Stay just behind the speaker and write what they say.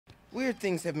Weird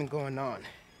things have been going on.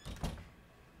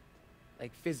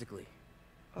 Like physically.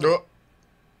 Oh.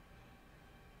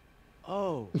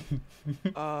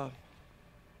 Oh.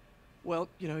 Well,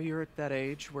 you know, you're at that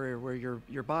age where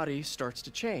your body starts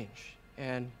to change.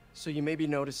 And so you may be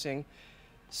noticing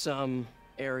some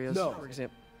areas, for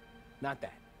example. Not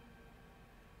that.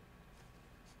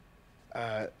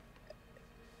 I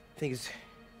think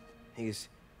it's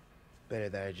better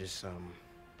that I just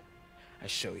I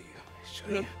show you.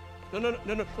 No.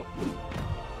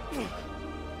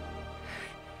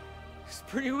 It's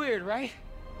pretty weird, right?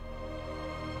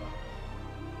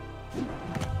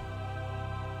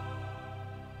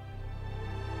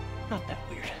 Not that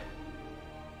weird.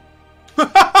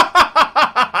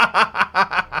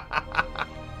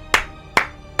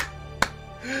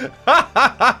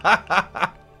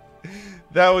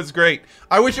 That was great.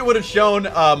 I wish it would have shown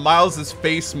Miles's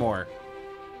face more.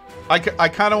 I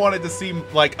kind of wanted to see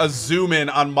like a zoom in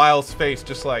on Miles' face,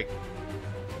 just like.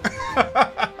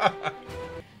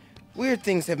 Weird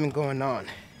things have been going on.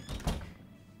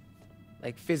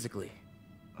 Like physically.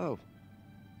 Oh.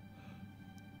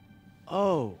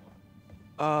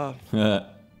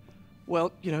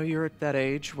 Well, you know, you're at that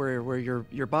age where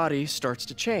your body starts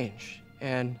to change.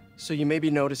 And so you may be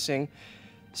noticing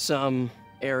some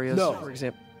areas, for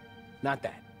example. Not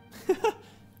that.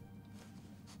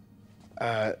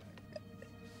 I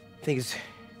think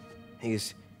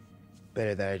it's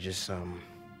better that I just I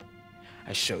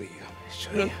show you.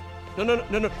 No.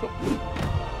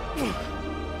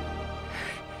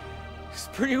 It's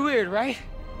pretty weird, right?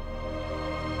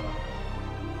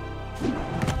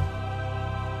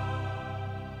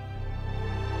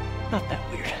 Not that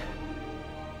weird.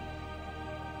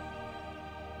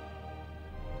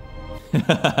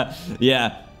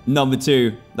 Yeah, number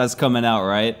 2. That's coming out,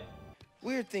 right?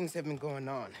 Weird things have been going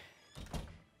on.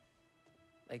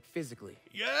 Like physically.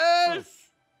 Yes!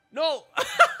 No!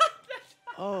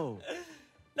 Oh.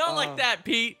 Not like that,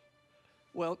 Pete.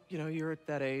 Well, you know, you're at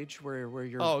that age where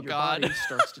your God. body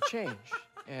starts to change.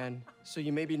 And so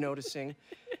you may be noticing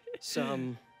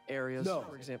some areas,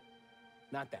 for example.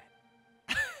 Not that.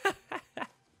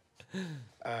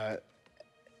 I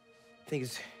think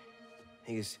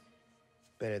it's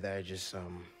better that I just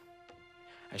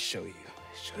I show you.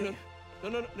 No.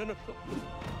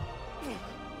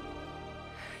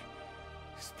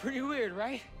 It's pretty weird,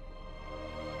 right?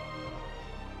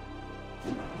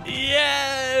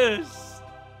 Yes!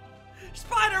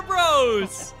 Spider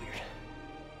Bros!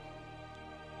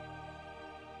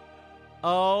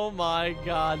 Oh my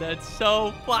god, that's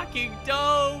so fucking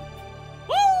dope!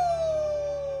 Woo!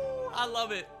 I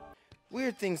love it.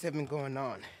 Weird things have been going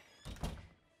on.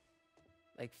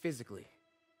 Like physically.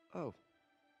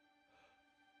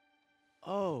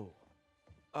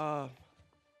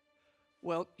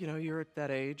 Well, you know, you're at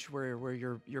that age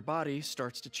where your body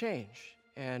starts to change.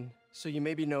 And so you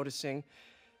may be noticing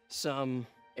some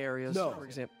areas, for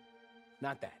example.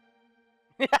 Not that.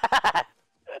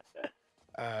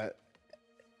 I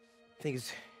think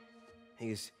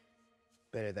it's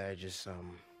better that I just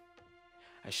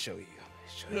I show you.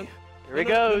 Here he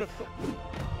goes.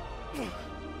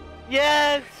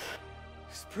 Yes!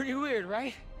 It's pretty weird,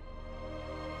 right?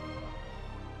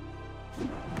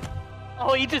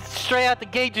 Oh, he just straight out the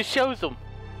gate just shows them.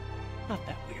 Not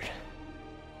that weird.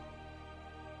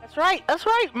 That's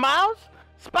right, Miles.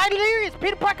 Spider-Larius,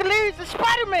 Peter Parker-Larius is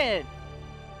Spider-Man.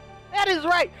 That is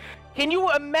right. Can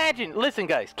you imagine, listen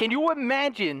guys, can you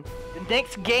imagine the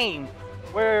next game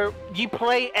where you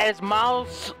play as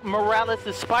Miles Morales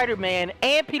as Spider-Man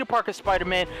and Peter Parker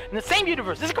Spider-Man in the same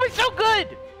universe? This is going to be so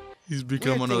good. He's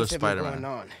become Weird another things have been Spider-Man. going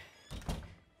on.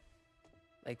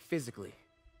 Like physically.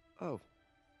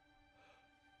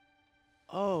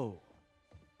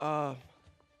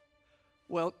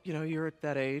 Well, you know, you're at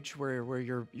that age where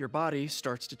your body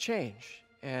starts to change.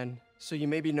 And so you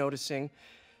may be noticing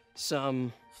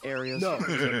some areas.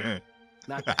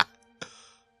 Not that.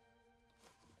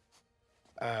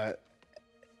 I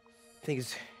think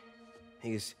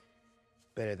it's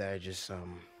better that I just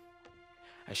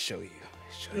I show you.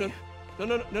 No.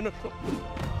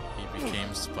 He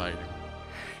became Spider.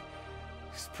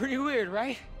 It's pretty weird,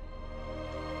 right?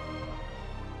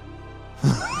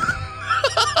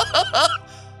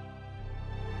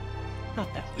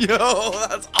 Not that weird. Yo,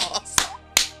 that's awesome.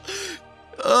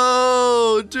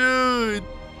 Oh, dude.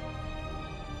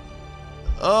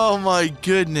 Oh my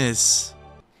goodness.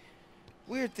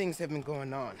 Weird things have been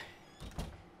going on.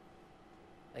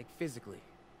 Like physically.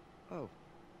 Oh.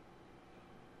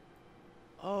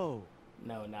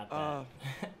 No, not that.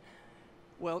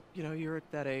 Well, you know, you're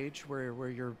at that age where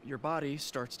your body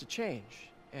starts to change.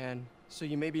 And so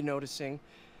you may be noticing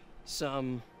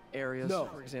some areas, No.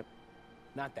 for example.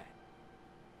 Not that.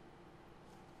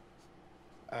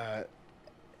 I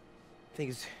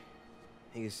think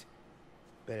it's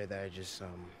better that I just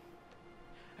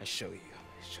I show you.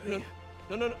 No.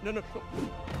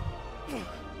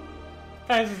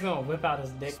 Guy's just gonna whip out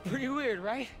his dick. It's pretty weird,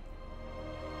 right?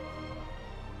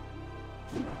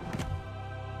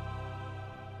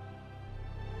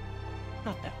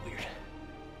 Not that weird.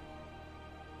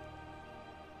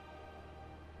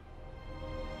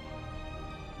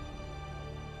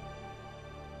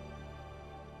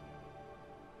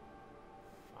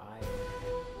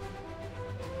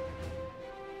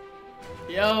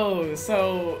 Yo,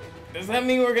 so does that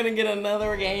mean we're gonna get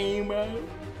another game, bro?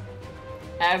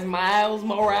 As Miles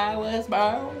Morales,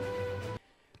 bro?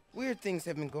 Weird things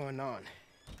have been going on.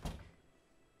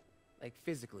 Like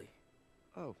physically.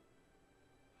 Oh.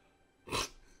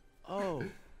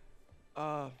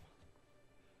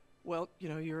 Well, you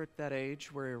know, you're at that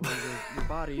age where your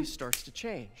body starts to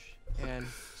change. And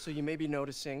so you may be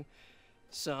noticing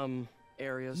some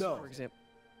areas, No. for example.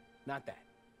 Not that.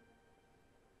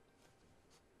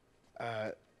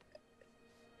 I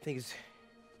think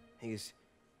it's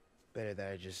better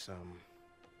that I just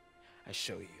I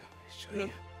show you. No.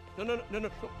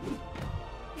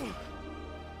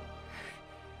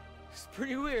 It's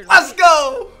pretty weird. Let's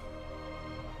go!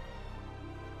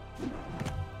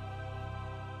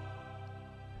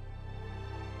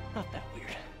 Not that weird.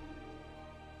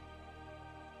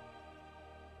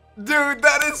 Dude,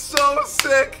 that is so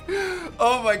sick.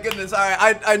 Oh my goodness. All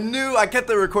right, I knew, I kept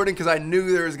the recording because I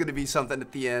knew there was going to be something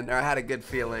at the end, or I had a good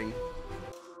feeling.